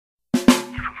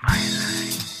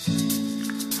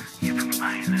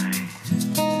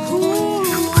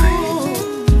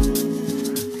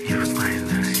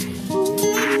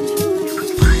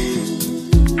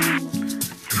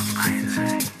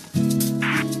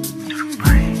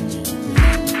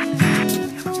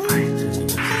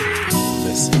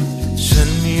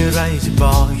อะไรจะบ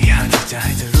อกอยากที่จะใ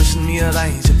ห้เธอรู้ฉันมีอะไร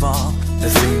จะบอกแต่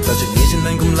สิ่งต่อจากนี้ฉัน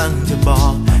นั้นกำลังจะบอ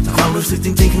กความรู้สึกจ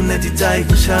ริงๆข้างในจิตใจข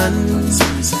องฉัน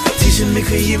ที่ฉันไม่เ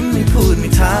คยยิ้มไม่พูดไม่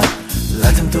ทักและ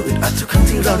ทำตัวอึดอัดทุกครั้ง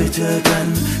ที่เราได้เจอกัน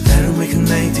แต่รู้ไหมข้าง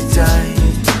ในจิตใจ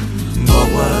บอก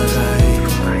ว่าอะไร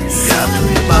อย่าเพิ่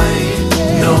งไป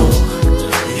no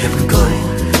อย่าเพิ่งกด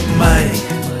ไม่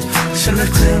ฉันรัก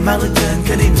เธอมากเหลือเกินแ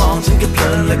ค่ได้มองฉันก็เพ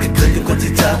ลินและก็เกินกับคน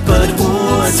ที่จะเปิดหั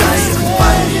วใจอย่าเพิ่งไป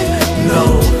no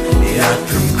อย่าเ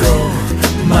พิ่ง go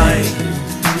ไม่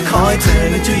ขอให้เธอ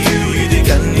นั้นจะอยู่ด้วย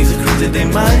กันอีกสักครู่จะได้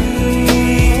ไหม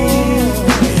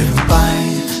อย่าเพิ่งไป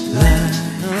เลย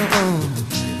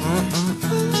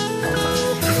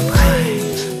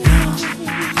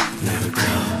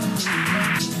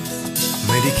ไ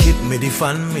ม่ได้คิดไม่ได้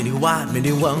ฝันไม่ได้วาดไม่ไ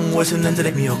ด้หวังว่าฉันนั้นจะไ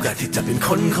ด้มีโอกาสที่จะเป็นค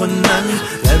นคนนั้น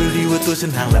และรู้ดีว่าตัวฉั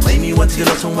นห่างและไม่มีวันที่เร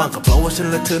าช่องว่างก็เพราะว่าฉัน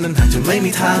และเธอนั้นห่างจนไม่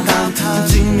มีทางตามทาง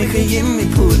จริงไม่เคยยิ้มไม่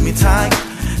พูดไม่ทัก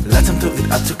และทำตัวอึด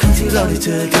อัดทุกครั้งที่เราได้เจ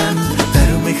อกันแต่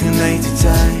รู้ไหมข้างในจิตใจ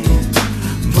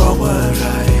บอกว่าอะไร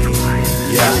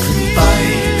อย่าเพิ่งไป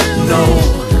no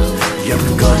อย่าเ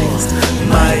พิ่ง go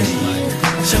ไม่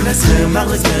ฉันรักเธอมากเ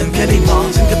หลือเกินแค่ได้มอง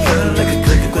ฉันก็เพลินและก็เ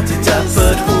กินกับคนที่จะเปิ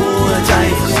ดหัวใจ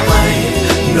ไป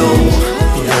no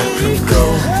อย่าเพิ่ง go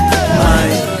ไม่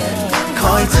ขอ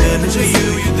ให้เธอนั้นช่วยอยู่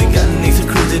ด้วยกันอีกสัก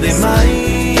ครู่จะได้ไหม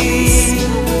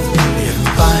อย่าเพิ่ง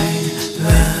ไป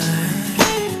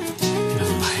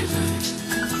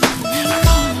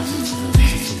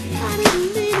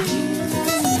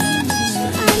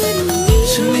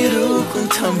ฉันไม่รู้ควร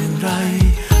ทำอย่างไร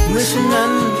เมื่อฉันนั้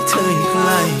นมีเธออยู่ใก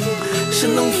ล้ฉัน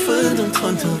ต้องฝืนต้องท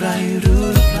นเท่าไรรู้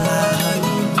หรือเปล่า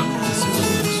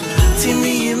ที่ไ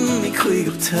ม่ยิ้มไม่คุย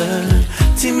กับเธอ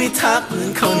ที่ไม่ทักเหมือ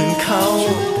นคนอื่นเขา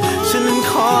ฉันนั้น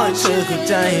ขอให้เธอเข้า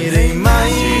ใจได้ไหม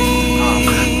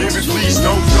Baby please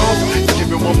don't go give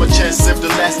me one more chance save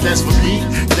the last dance for me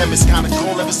damn it's kinda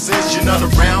cold ever since you're not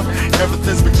around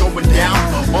everything's been going down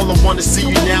all I wanna see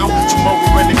you now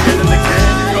tomorrow and again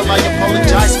girl I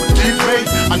apologize forgive me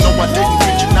I know I didn't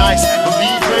treat you nice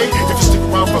believe me if you stick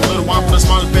around for a little while put a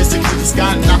smile and face to the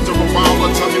sky and after a while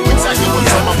I'll tell you exactly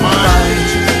what's on my mind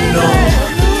no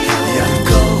อย่า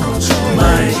go ไ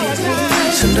ม่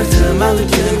ฉันรักเธอมากเหลือ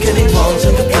เกิน